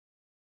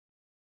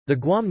The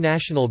Guam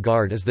National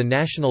Guard is the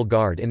National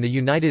Guard in the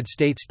United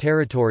States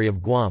territory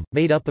of Guam,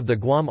 made up of the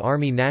Guam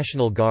Army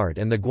National Guard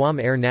and the Guam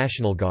Air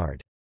National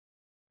Guard.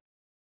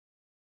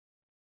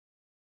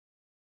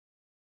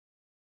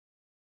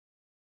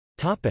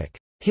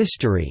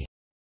 History.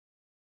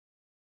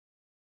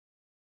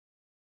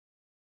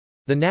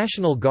 The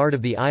National Guard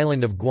of the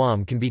island of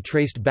Guam can be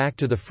traced back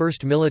to the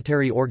first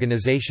military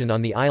organization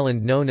on the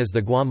island known as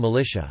the Guam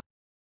Militia.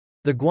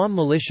 The Guam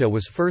Militia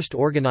was first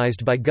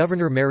organized by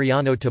Governor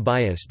Mariano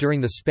Tobias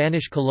during the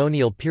Spanish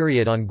colonial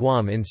period on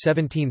Guam in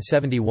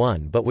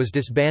 1771 but was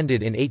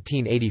disbanded in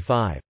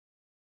 1885.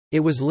 It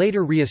was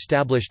later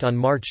re-established on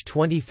March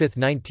 25,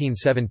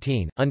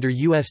 1917, under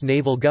U.S.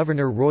 Naval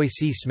Governor Roy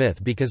C.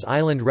 Smith because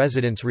island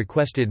residents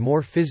requested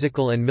more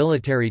physical and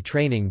military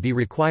training be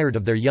required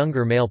of their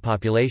younger male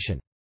population.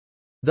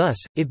 Thus,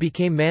 it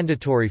became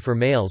mandatory for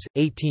males,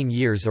 18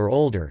 years or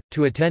older,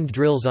 to attend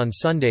drills on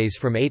Sundays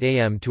from 8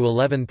 a.m. to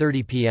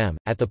 11:30 p.m.,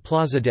 at the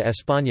Plaza de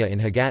España in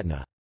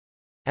Hagatna.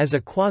 As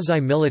a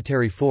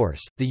quasi-military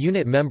force, the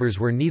unit members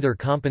were neither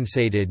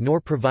compensated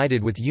nor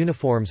provided with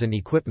uniforms and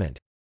equipment.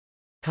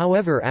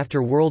 However,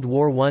 after World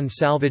War I,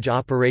 salvage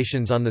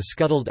operations on the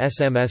scuttled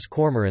SMS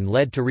Cormoran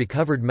led to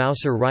recovered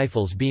Mauser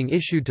rifles being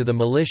issued to the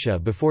militia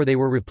before they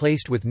were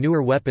replaced with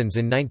newer weapons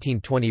in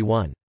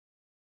 1921.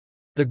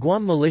 The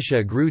Guam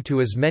Militia grew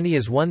to as many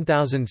as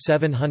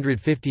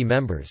 1,750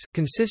 members,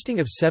 consisting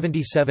of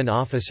 77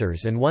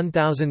 officers and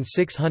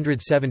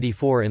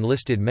 1,674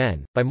 enlisted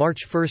men, by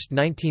March 1,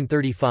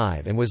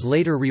 1935 and was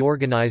later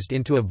reorganized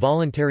into a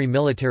voluntary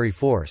military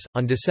force.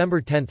 On December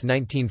 10,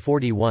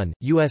 1941,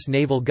 U.S.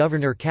 Naval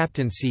Governor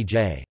Captain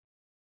C.J.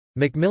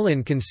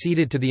 McMillan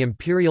conceded to the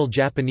Imperial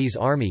Japanese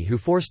Army who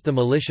forced the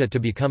militia to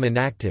become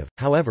inactive,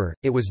 however,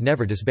 it was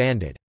never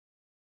disbanded.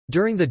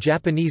 During the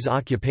Japanese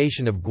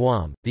occupation of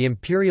Guam, the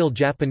Imperial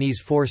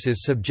Japanese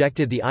forces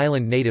subjected the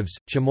island natives,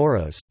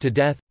 Chamorros, to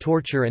death,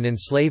 torture and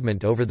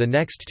enslavement over the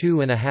next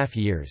 2.5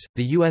 years.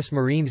 The U.S.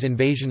 Marines'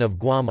 invasion of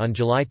Guam on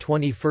July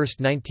 21,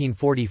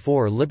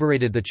 1944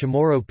 liberated the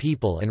Chamorro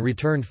people and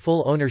returned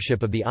full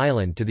ownership of the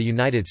island to the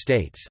United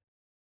States.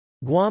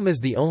 Guam is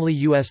the only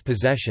U.S.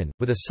 possession,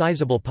 with a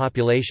sizable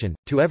population,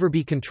 to ever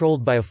be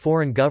controlled by a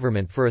foreign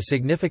government for a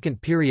significant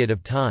period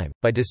of time.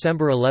 By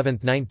December 11,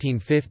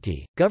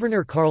 1950,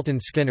 Governor Carlton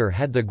Skinner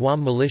had the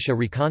Guam Militia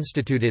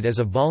reconstituted as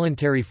a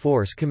voluntary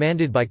force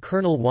commanded by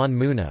Colonel Juan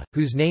Muna,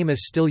 whose name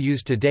is still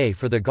used today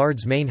for the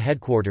Guard's main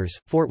headquarters,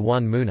 Fort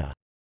Juan Muna.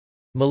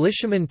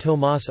 Militiamen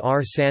Tomas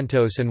R.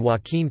 Santos and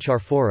Joaquin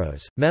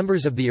Charforos,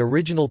 members of the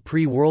original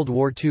pre-World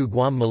War II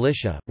Guam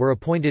Militia, were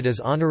appointed as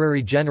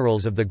honorary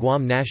generals of the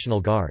Guam National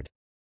Guard.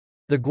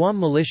 The Guam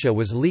Militia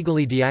was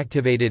legally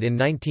deactivated in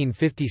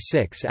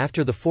 1956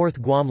 after the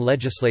Fourth Guam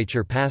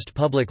Legislature passed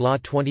Public Law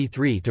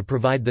 23 to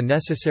provide the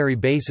necessary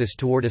basis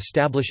toward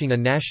establishing a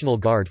National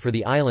Guard for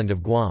the island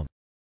of Guam.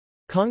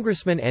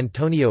 Congressman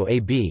Antonio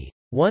A.B.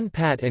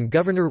 Pat and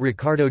Governor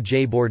Ricardo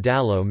J.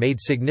 Bordallo made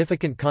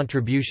significant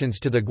contributions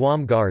to the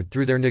Guam Guard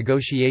through their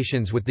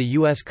negotiations with the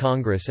U.S.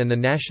 Congress and the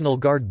National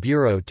Guard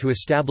Bureau to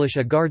establish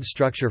a guard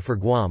structure for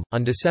Guam.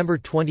 On December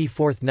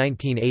 24,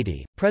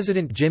 1980,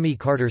 President Jimmy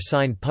Carter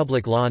signed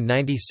Public Law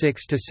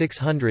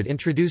 96-600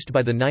 introduced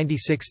by the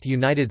 96th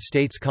United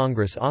States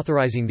Congress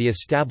authorizing the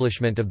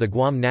establishment of the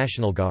Guam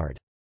National Guard.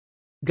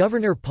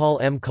 Governor Paul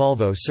M.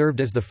 Calvo served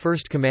as the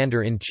first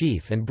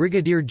Commander-in-Chief and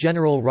Brigadier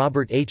General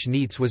Robert H.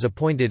 Neitz was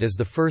appointed as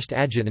the first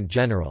Adjutant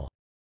General.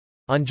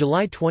 On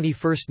July 21,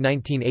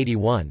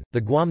 1981,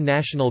 the Guam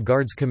National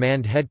Guard's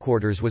command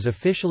headquarters was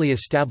officially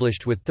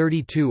established with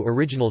 32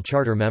 original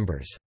charter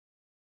members.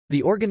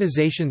 The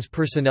organization's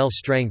personnel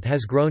strength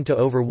has grown to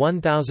over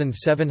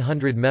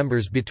 1,700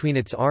 members between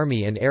its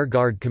Army and Air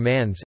Guard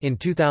commands. In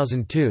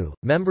 2002,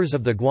 members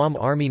of the Guam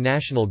Army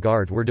National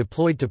Guard were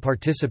deployed to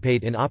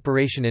participate in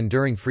Operation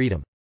Enduring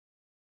Freedom.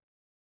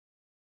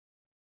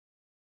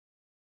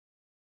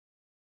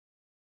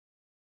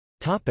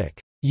 Topic: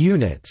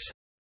 Units.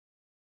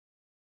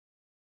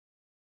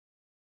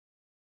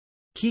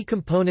 Key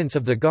components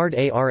of the Guard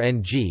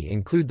ARNG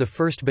include the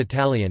 1st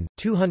Battalion,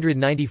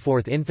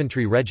 294th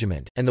Infantry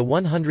Regiment, and the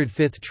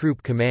 105th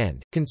Troop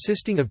Command,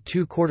 consisting of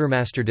 2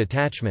 quartermaster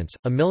detachments,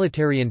 a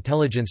military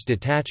intelligence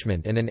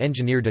detachment and an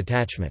engineer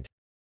detachment.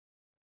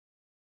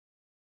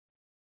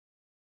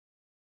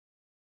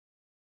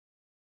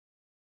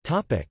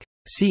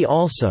 See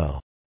also: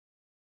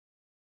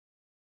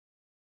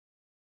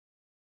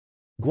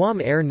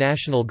 Guam Air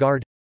National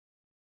Guard,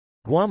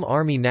 Guam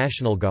Army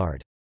National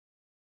Guard.